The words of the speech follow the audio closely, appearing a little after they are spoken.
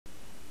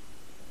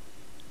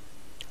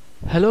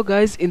Hello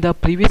guys, in the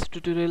previous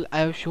tutorial I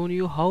have shown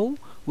you how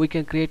we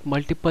can create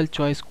multiple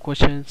choice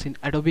questions in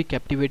Adobe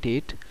Captivate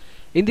 8.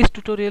 In this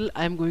tutorial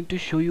I am going to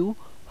show you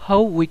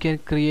how we can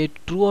create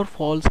true or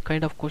false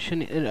kind of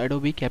question in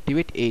Adobe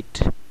Captivate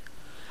 8.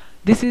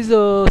 This is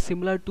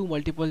similar to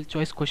multiple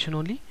choice question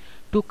only.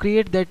 To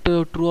create that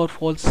true or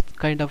false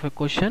kind of a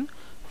question,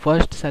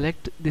 first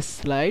select this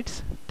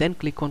slides, then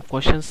click on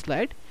question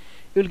slide.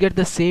 You will get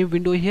the same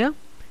window here.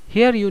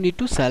 Here you need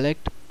to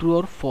select true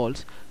or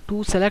false.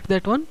 To select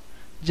that one,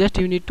 just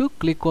you need to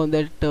click on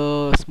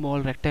that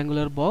small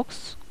rectangular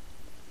box.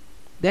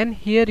 Then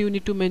here you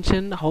need to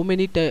mention how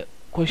many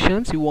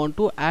questions you want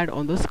to add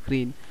on the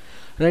screen.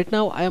 Right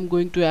now I am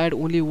going to add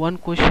only one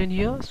question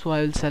here, so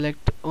I will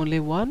select only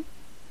one.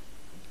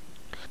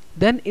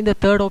 Then in the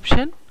third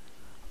option,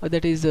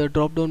 that is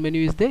drop down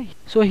menu is there,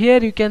 so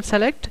here you can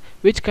select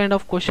which kind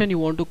of question you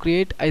want to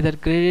create, either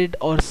graded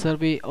or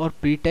survey or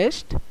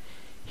pre-test.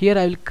 Here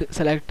I will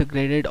select the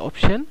graded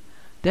option.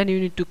 Then you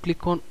need to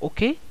click on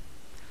OK.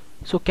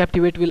 So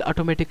Captivate will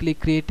automatically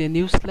create a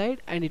new slide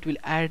and it will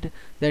add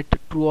that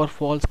true or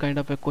false kind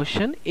of a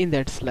question in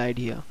that slide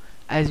here.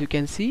 As you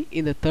can see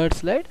in the third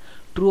slide,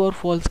 true or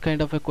false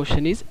kind of a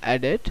question is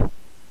added.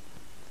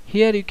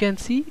 Here you can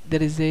see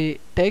there is a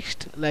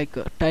text like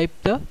type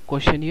the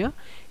question here.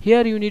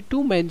 Here you need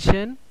to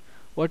mention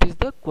what is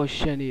the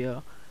question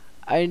here,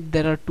 and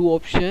there are two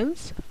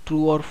options,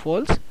 true or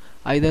false.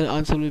 Either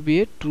answer will be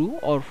a true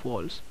or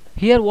false.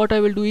 Here what I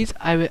will do is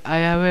I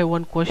have a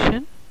one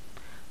question,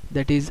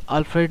 that is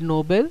Alfred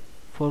Nobel,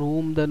 for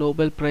whom the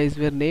Nobel Prize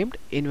were named,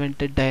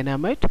 invented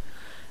dynamite.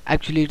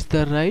 Actually it's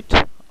the right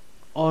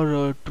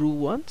or true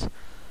ones.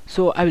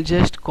 So I will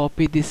just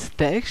copy this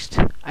text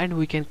and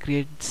we can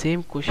create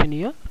same question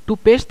here. To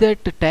paste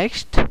that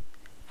text,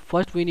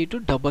 first we need to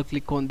double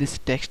click on this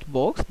text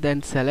box,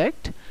 then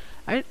select,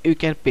 and you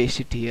can paste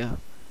it here.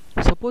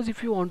 Suppose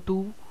if you want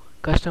to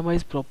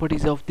customize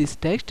properties of this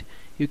text,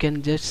 you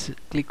can just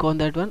click on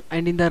that one,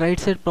 and in the right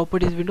side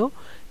properties window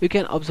you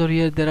can observe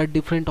here there are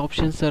different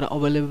options that are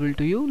available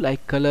to you,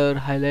 like color,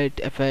 highlight,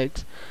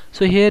 effects.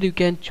 So here you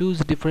can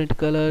choose different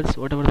colors,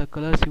 whatever the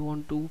colors you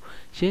want to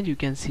change you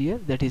can see here,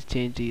 that is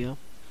changed here.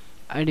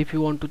 And if you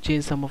want to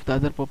change some of the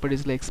other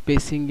properties like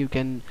spacing, you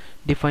can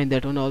define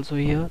that one also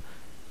here,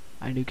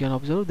 and you can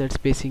observe that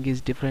spacing is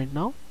different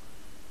now.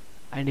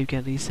 And you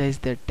can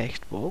resize that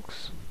text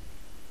box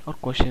or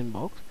question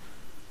box.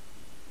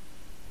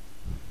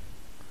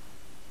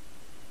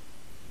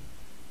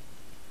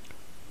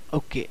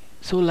 Okay,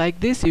 so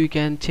like this you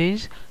can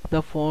change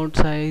the font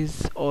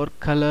size or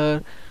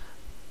color,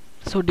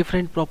 so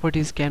different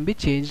properties can be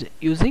changed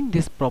using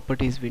this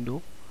properties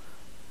window.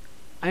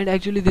 And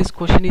actually this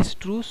question is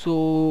true,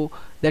 so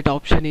that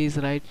option is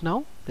right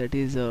now, that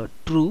is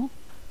true.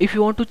 If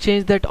you want to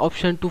change that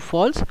option to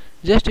false,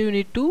 just you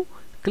need to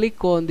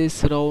click on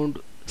this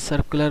round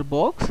circular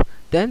box,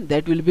 then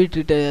that will be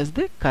treated as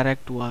the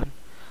correct one.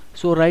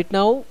 So right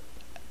now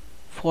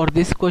for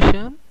this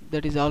question,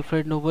 that is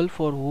Alfred Nobel,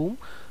 for whom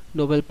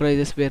Nobel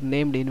Prizes were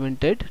named,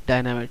 invented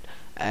dynamite,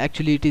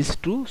 actually it is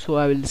true, so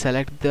I will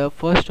select the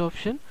first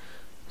option.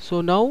 So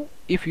now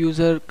if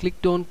user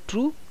clicked on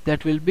true,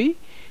 that will be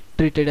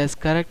treated as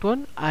correct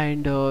one,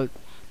 and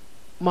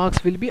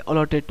marks will be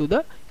allotted to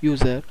the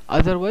user,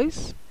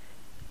 otherwise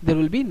there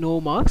will be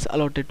no marks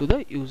allotted to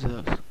the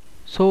users.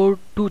 So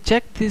to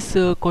check this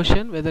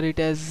question whether it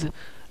has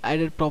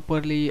added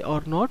properly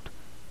or not,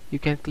 you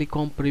can click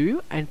on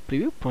preview and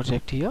preview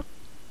project here.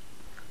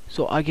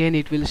 So again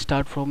it will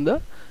start from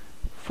the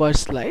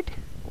first slide.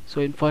 So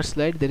in first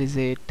slide there is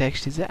a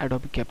text, is a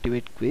Adobe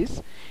Captivate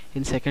quiz.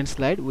 In second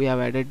slide we have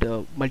added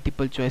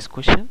multiple choice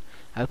question.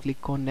 I'll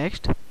click on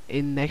next.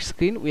 In next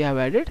screen we have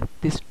added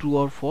this true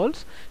or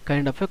false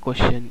kind of a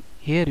question.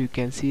 Here you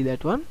can see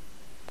that one,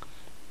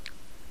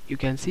 you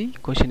can see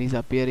question is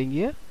appearing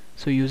here.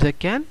 So user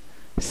can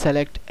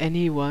select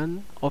any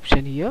one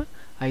option here,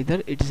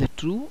 either it is a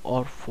true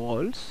or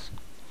false.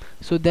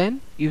 So then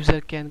user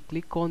can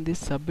click on this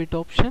submit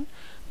option.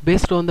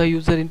 Based on the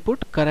user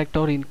input, correct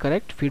or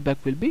incorrect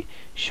feedback will be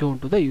shown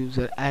to the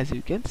user, as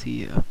you can see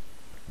here.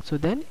 So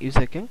then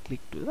user can click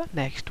to the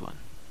next one.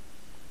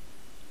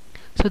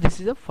 So this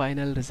is a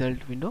final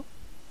result window.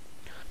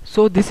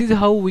 So this is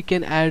how we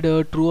can add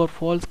a true or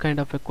false kind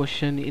of a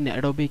question in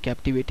Adobe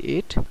Captivate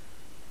 8.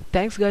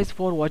 Thanks guys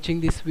for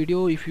watching this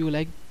video. If you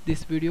like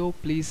this video,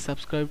 please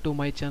subscribe to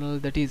my channel,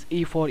 that is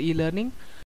E for e-learning.